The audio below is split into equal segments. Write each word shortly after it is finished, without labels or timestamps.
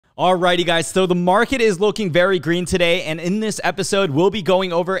Alrighty guys, so the market is looking very green today, and in this episode we'll be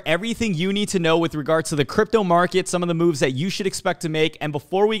going over everything you need to know with regards to the crypto market, some of the moves that you should expect to make. And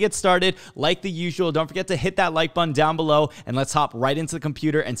before we get started, like the usual, don't forget to hit that like button down below, and let's hop right into the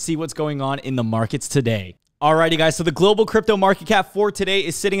computer and see what's going on in the markets today. Alrighty guys, so the global crypto market cap for today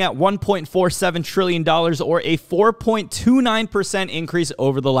is sitting at $1.47 trillion, or a 4.29% increase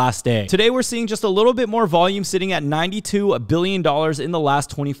over the last day. Today we're seeing just a little bit more volume, sitting at $92 billion in the last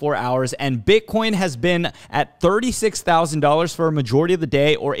 24 hours, and Bitcoin has been at $36,000 for a majority of the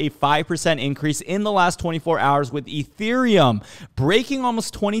day, or a 5% increase in the last 24 hours, with Ethereum breaking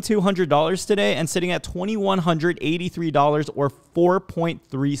almost $2,200 today and sitting at $2,183, or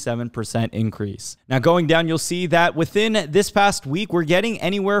 4.37% increase. Now going down, you'll see that within this past week, we're getting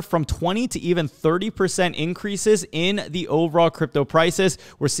anywhere from 20 to even 30% increases in the overall crypto prices.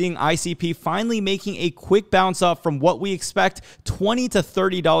 We're seeing ICP finally making a quick bounce up from what we expect, $20 to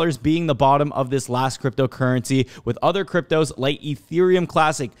 $30 being the bottom of this last cryptocurrency, with other cryptos like Ethereum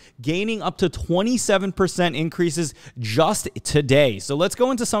Classic gaining up to 27% increases just today. So let's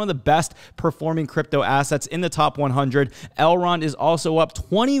go into some of the best performing crypto assets in the top 100. Elrond is also up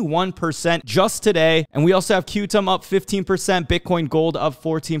 21% just today, and we also have Qtum up 15%, Bitcoin Gold up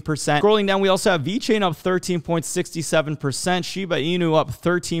 14%. Scrolling down, we also have VeChain up 13.67%, Shiba Inu up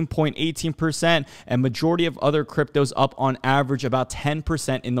 13.18%, and majority of other cryptos up on average about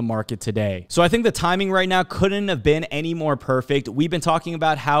 10% in the market today. So I think the timing right now couldn't have been any more perfect. We've been talking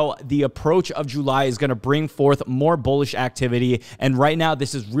about how the approach of July is going to bring forth more bullish activity, and right now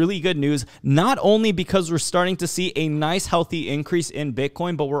this is really good news, not only because we're starting to see a nice healthy increase in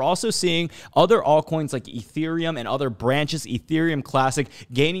Bitcoin, but we're also seeing other altcoins like Ethereum and other branches, Ethereum Classic,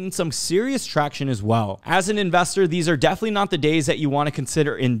 gaining some serious traction as well. As an investor, these are definitely not the days that you want to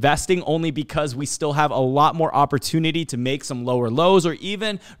consider investing, only because we still have a lot more opportunity to make some lower lows or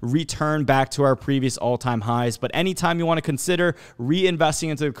even return back to our previous all-time highs. But anytime you want to consider reinvesting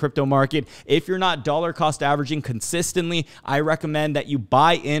into the crypto market, if you're not dollar cost averaging consistently, I recommend that you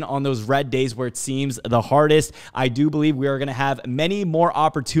buy in on those red days where it seems the hardest. I do believe we are going to have many more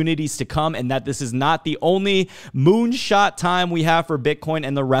opportunities to come, and that this is not the only moonshot time we have for Bitcoin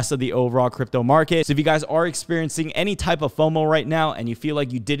and the rest of the overall crypto market. So if you guys are experiencing any type of FOMO right now and you feel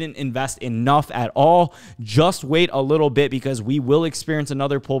like you didn't invest enough at all, just wait a little bit, because we will experience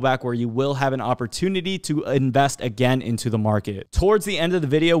another pullback where you will have an opportunity to invest again into the market. Towards the end of the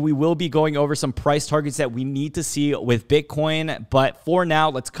video, we will be going over some price targets that we need to see with Bitcoin, but for now,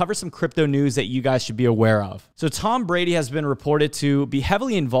 let's cover some crypto news that you guys should be aware of. So Tom Brady has been reported to be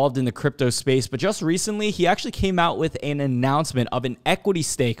heavily involved in the crypto space, but just recently he actually came out with an announcement of an equity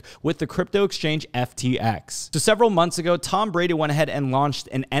stake with the crypto exchange FTX. So several months ago, Tom Brady went ahead and launched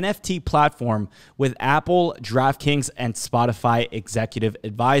an NFT platform with Apple, DraftKings, and Spotify executive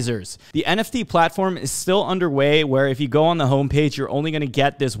advisors. The NFT platform is still underway, where if you go on the homepage, you're only going to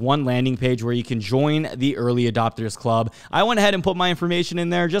get this one landing page where you can join the early adopters club. I went ahead and put my information in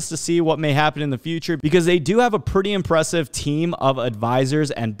there just to see what may happen in the future, because they do have a pretty impressive team of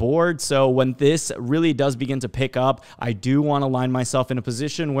advisors and board. So when this really does begin to pick up, I do want to line myself in a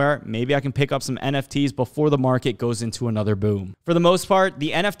position where maybe I can pick up some NFTs before the market goes into another boom. For the most part,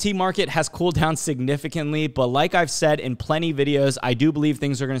 the NFT market has cooled down significantly, but like I've said in plenty of videos, I do believe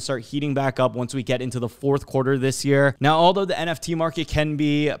things are going to start heating back up once we get into the fourth quarter this year. Now, although the NFT market can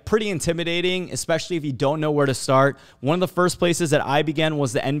be pretty intimidating, especially if you don't know where to start, one of the first places that I began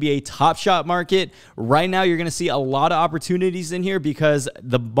was the NBA TOPSHOT market. Right now, you're going to see a lot of opportunities in here because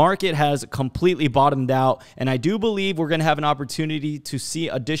the market has completely bottomed out, and I do believe we're going to have an opportunity to see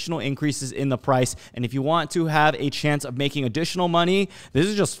additional increases in the price. And if you want to have a chance of making additional money, this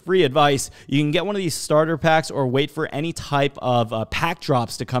is just free advice. You can get one of these starter packs or wait for any type of pack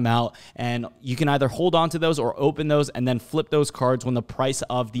drops to come out, and you can either hold on to those or open those and then flip those cards when the price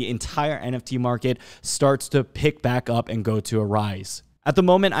of the entire NFT market starts to pick back up and go to a rise. At the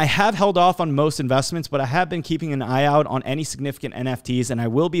moment, I have held off on most investments, but I have been keeping an eye out on any significant NFTs, and I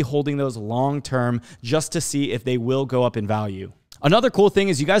will be holding those long term just to see if they will go up in value. Another cool thing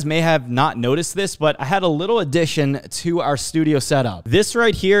is, you guys may have not noticed this, but I had a little addition to our studio setup. This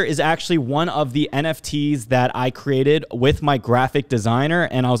right here is actually one of the NFTs that I created with my graphic designer,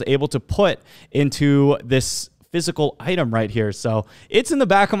 and I was able to put into this physical item right here. So it's in the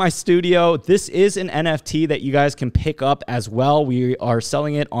back of my studio. This is an NFT that you guys can pick up as well. We are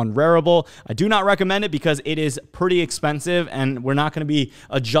selling it on Rarible. I do not recommend it because it is pretty expensive and we're not going to be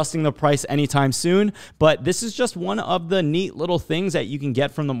adjusting the price anytime soon. But this is just one of the neat little things that you can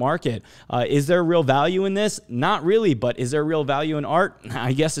get from the market. Is there real value in this? Not really, but is there real value in art?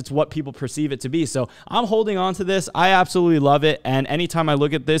 I guess it's what people perceive it to be. So I'm holding on to this. I absolutely love it. And anytime I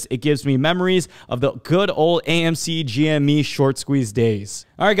look at this, it gives me memories of the good old AMC GME short squeeze days.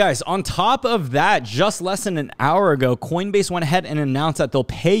 All right, guys, on top of that, just less than an hour ago, Coinbase went ahead and announced that they'll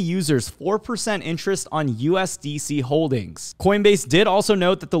pay users 4% interest on USDC holdings. Coinbase did also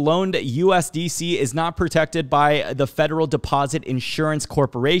note that the loaned USDC is not protected by the Federal Deposit Insurance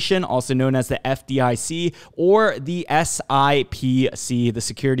Corporation, also known as the FDIC, or the SIPC, the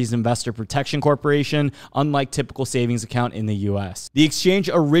Securities Investor Protection Corporation, unlike typical savings account in the US. The exchange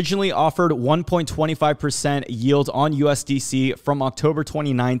originally offered 1.25% yield on USDC from October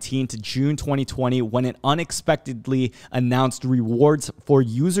 2019 to June 2020 when it unexpectedly announced rewards for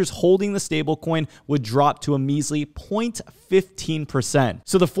users holding the stablecoin would drop to a measly 0.15%.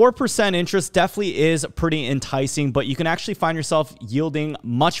 So the 4% interest definitely is pretty enticing, but you can actually find yourself yielding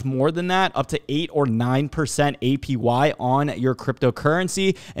much more than that, up to 8 or 9% APY on your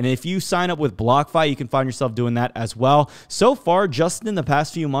cryptocurrency. And if you sign up with BlockFi, you can find yourself doing that as well. So far, just in the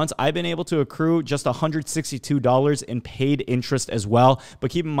past few months, I've been able to accrue just $162 in paid interest as well. But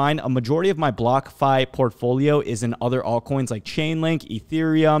keep in mind, a majority of my BlockFi portfolio is in other altcoins like Chainlink,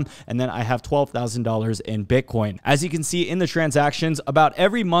 Ethereum, and then I have $12,000 in Bitcoin. As you can see in the transactions, about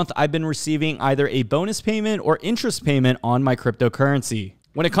every month I've been receiving either a bonus payment or interest payment on my cryptocurrency.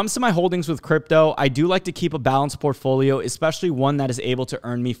 When it comes to my holdings with crypto, I do like to keep a balanced portfolio, especially one that is able to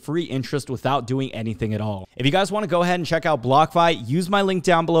earn me free interest without doing anything at all. If you guys want to go ahead and check out BlockFi, use my link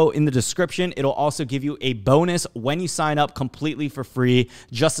down below in the description. It'll also give you a bonus when you sign up completely for free,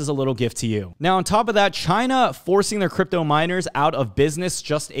 just as a little gift to you. Now, on top of that, China forcing their crypto miners out of business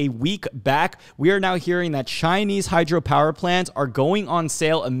just a week back. We are now hearing that Chinese hydropower plants are going on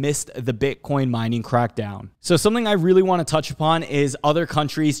sale amidst the Bitcoin mining crackdown. So something I really want to touch upon is other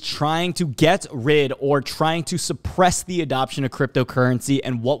countries trying to get rid or trying to suppress the adoption of cryptocurrency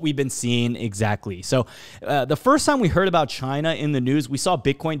and what we've been seeing exactly. So the first time we heard about China in the news, we saw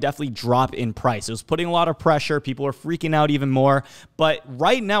Bitcoin definitely drop in price. It was putting a lot of pressure. People were freaking out even more. But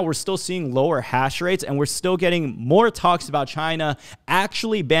right now, we're still seeing lower hash rates, and we're still getting more talks about China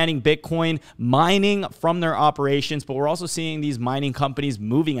actually banning Bitcoin mining from their operations. But we're also seeing these mining companies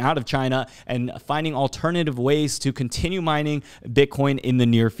moving out of China and finding alternative ways to continue mining Bitcoin in the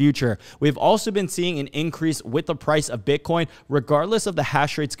near future. We've also been seeing an increase with the price of Bitcoin, regardless of the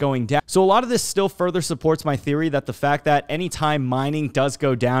hash rates going down. So a lot of this still further supports my theory that the fact that anytime mining does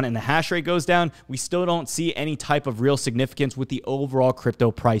go down and the hash rate goes down, we still don't see any type of real significance with the overall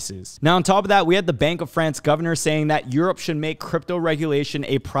crypto prices. Now, on top of that, we had the Bank of France governor saying that Europe should make crypto regulation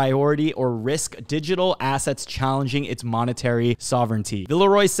a priority or risk digital assets challenging its monetary sovereignty.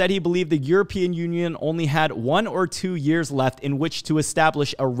 Villeroy said he believed the European Union only had 1 or 2 years left in which to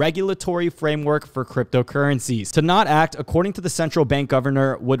establish a regulatory framework for cryptocurrencies. To not act, according to the central bank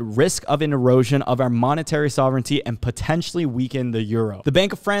governor, would risk of an erosion of our monetary sovereignty and potentially weaken the euro. The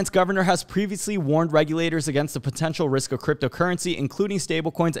Bank of France governor has previously warned regulators against the potential risk of cryptocurrency, including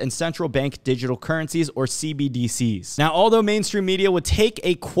stablecoins and central bank digital currencies, or CBDCs. Now, although mainstream media would take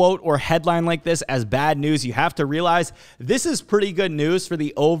a quote or headline like this as bad news, you have to realize this is pretty good news for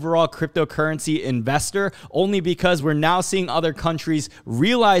the overall cryptocurrency investor, only because we're now seeing other countries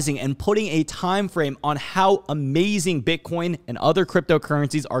realizing and putting a time frame on how amazing Bitcoin and other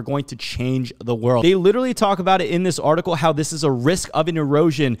cryptocurrencies are going to change the world. They literally talk about it in this article, how this is a risk of an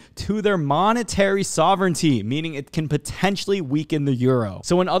erosion to their monetary sovereignty, meaning it can potentially weaken the euro.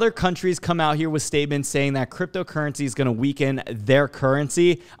 So when other countries come out here with statements saying that cryptocurrency is going to weaken their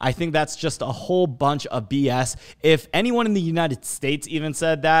currency, I think that's just a whole bunch of BS. If anyone in the United States even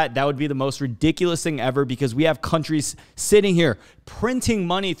said that, that would be the most ridiculous thing ever, because we have countries sitting here printing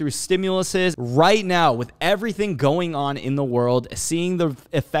money through stimuluses right now with everything going on in the world, seeing the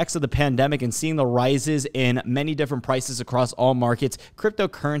effects of the pandemic and seeing the rises in many different prices across all markets.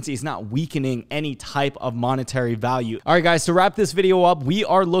 Cryptocurrency is not weakening any type of monetary value. All right, guys, to wrap this video up, we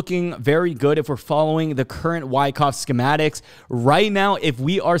are looking very good if we're following the current Wyckoff schematics. Right now, if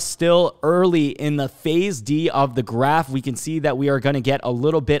we are still early in the phase D of the graph, we can see that we are going to get a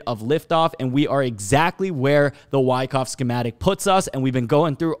little bit of liftoff, and we are exactly where the Wyckoff schematic puts us. us, and we've been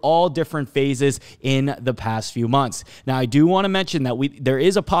going through all different phases in the past few months. Now, I do want to mention that there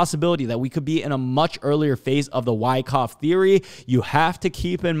is a possibility that we could be in a much earlier phase of the Wyckoff theory. You have to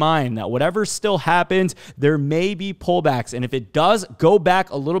keep in mind that whatever still happens, there may be pullbacks, and if it does go back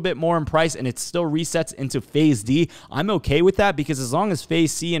a little bit more in price and it still resets into phase D, I'm okay with that, because as long as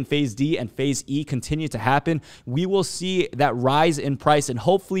phase C and phase D and phase E continue to happen, we will see that rise in price and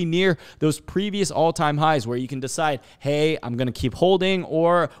hopefully near those previous all-time highs where you can decide, hey, I'm going to keep holding,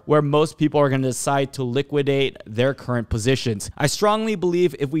 or where most people are going to decide to liquidate their current positions. I strongly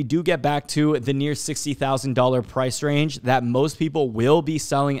believe if we do get back to the near $60,000 price range, that most people will be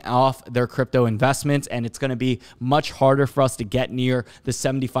selling off their crypto investments, and it's going to be much harder for us to get near the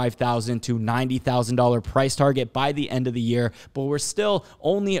 $75,000 to $90,000 price target by the end of the year. But we're still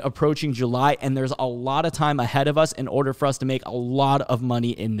only approaching July, and there's a lot of time ahead of us in order for us to make a lot of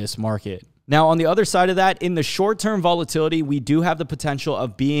money in this market. Now, on the other side of that, in the short-term volatility, we do have the potential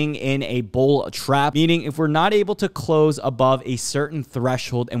of being in a bull trap, meaning if we're not able to close above a certain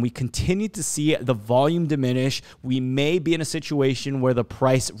threshold and we continue to see the volume diminish, we may be in a situation where the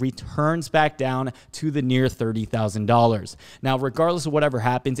price returns back down to the near $30,000. Now, regardless of whatever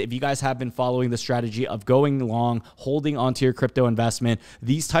happens, if you guys have been following the strategy of going long, holding onto your crypto investment,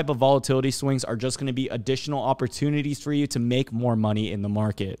 these type of volatility swings are just going to be additional opportunities for you to make more money in the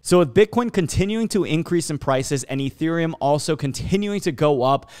market. So with Bitcoin continuing to increase in prices and Ethereum also continuing to go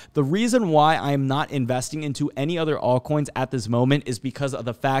up, the reason why I am not investing into any other altcoins at this moment is because of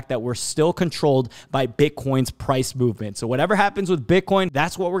the fact that we're still controlled by Bitcoin's price movement. So whatever happens with Bitcoin,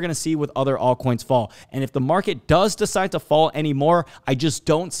 that's what we're going to see with other altcoins fall. And if the market does decide to fall anymore, I just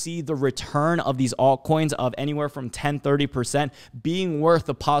don't see the return of these altcoins of anywhere from 10-30% being worth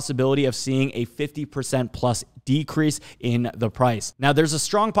the possibility of seeing a 50% plus decrease in the price. Now, there's a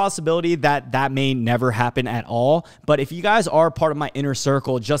strong possibility that may never happen at all, but if you guys are part of my inner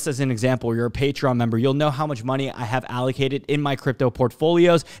circle, just as an example, you're a Patreon member, you'll know how much money I have allocated in my crypto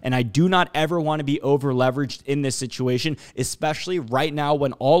portfolios, and I do not ever want to be over leveraged in this situation, especially right now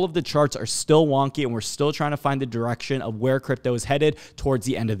when all of the charts are still wonky and we're still trying to find the direction of where crypto is headed towards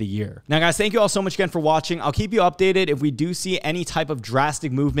the end of the year. Now, guys, thank you all so much again for watching. I'll keep you updated if we do see any type of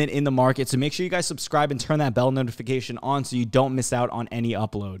drastic movement in the market, so make sure you guys subscribe and turn that bell notification on so you don't miss out on any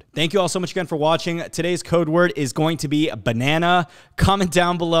upload. Thank you all so much again for watching. Today's code word is going to be banana. Comment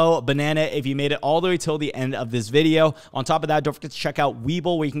down below banana if you made it all the way till the end of this video. On top of that, don't forget to check out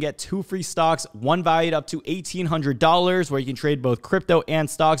Webull, where you can get 2 free stocks, one valued up to $1,800, where you can trade both crypto and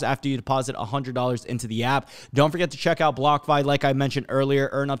stocks after you deposit $100 into the app. Don't forget to check out BlockFi, like I mentioned earlier,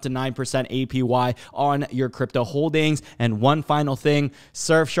 earn up to 9% APY on your crypto holdings. And one final thing,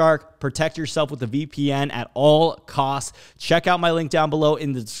 Surfshark, protect yourself with a VPN at all costs. Check out my link down below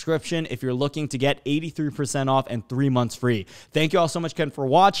in the description if you're looking to get 83% off and 3 months free. Thank you all so much again for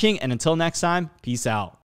watching, and until next time, peace out.